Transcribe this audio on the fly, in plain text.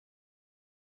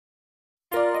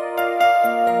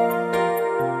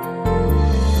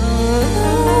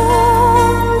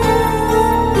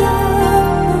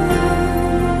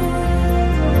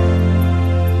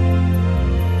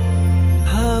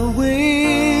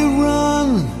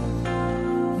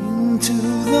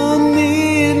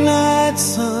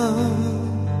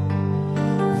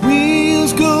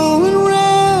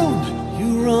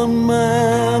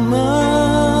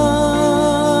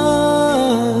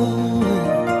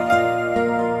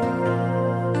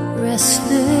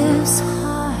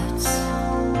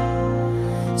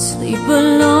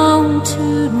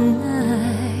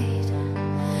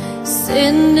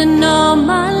sending all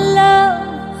my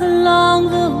love along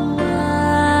the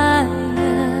wire.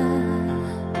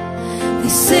 They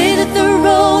say that the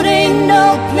road ain't no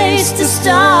place to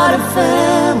start a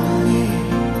family.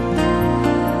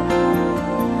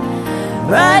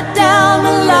 Right down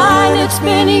the line, it's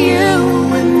been you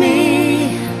and me.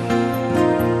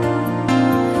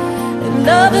 And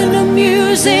loving the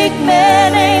music, man,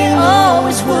 ain't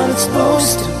always what it's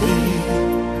supposed to be.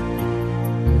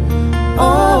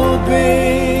 Oh,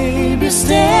 baby,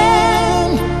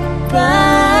 stand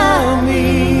by me.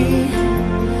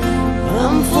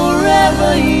 I'm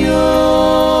forever yours,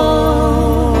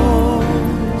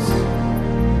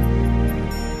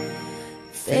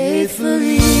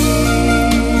 faithfully.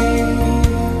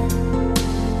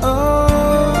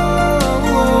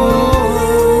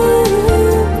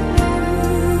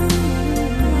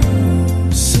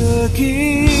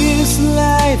 Circus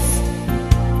life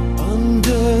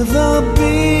under the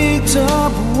big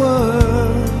top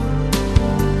world.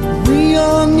 We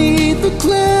all need the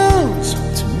clowns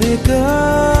to make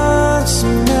us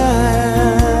smile.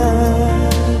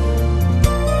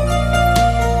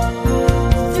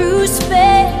 Through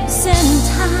space and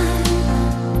time,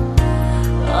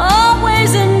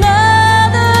 always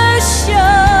another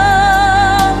show.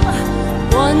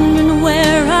 Wondering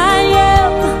where I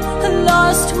am,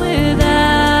 lost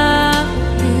without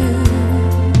you.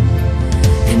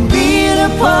 And being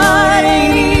apart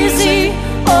ain't easy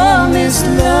on this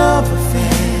love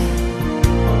affair.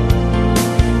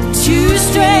 Two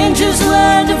strangers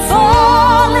learn to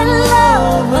fall in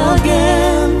love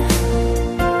again.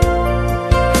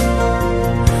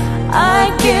 I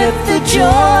get the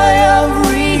joy of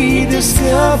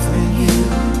rediscovering you.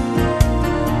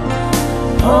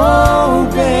 Oh,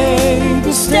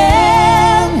 baby,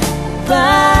 stand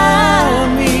by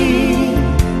me.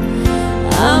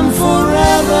 I'm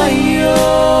forever yours,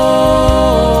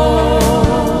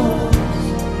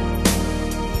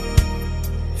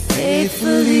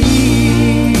 faithfully.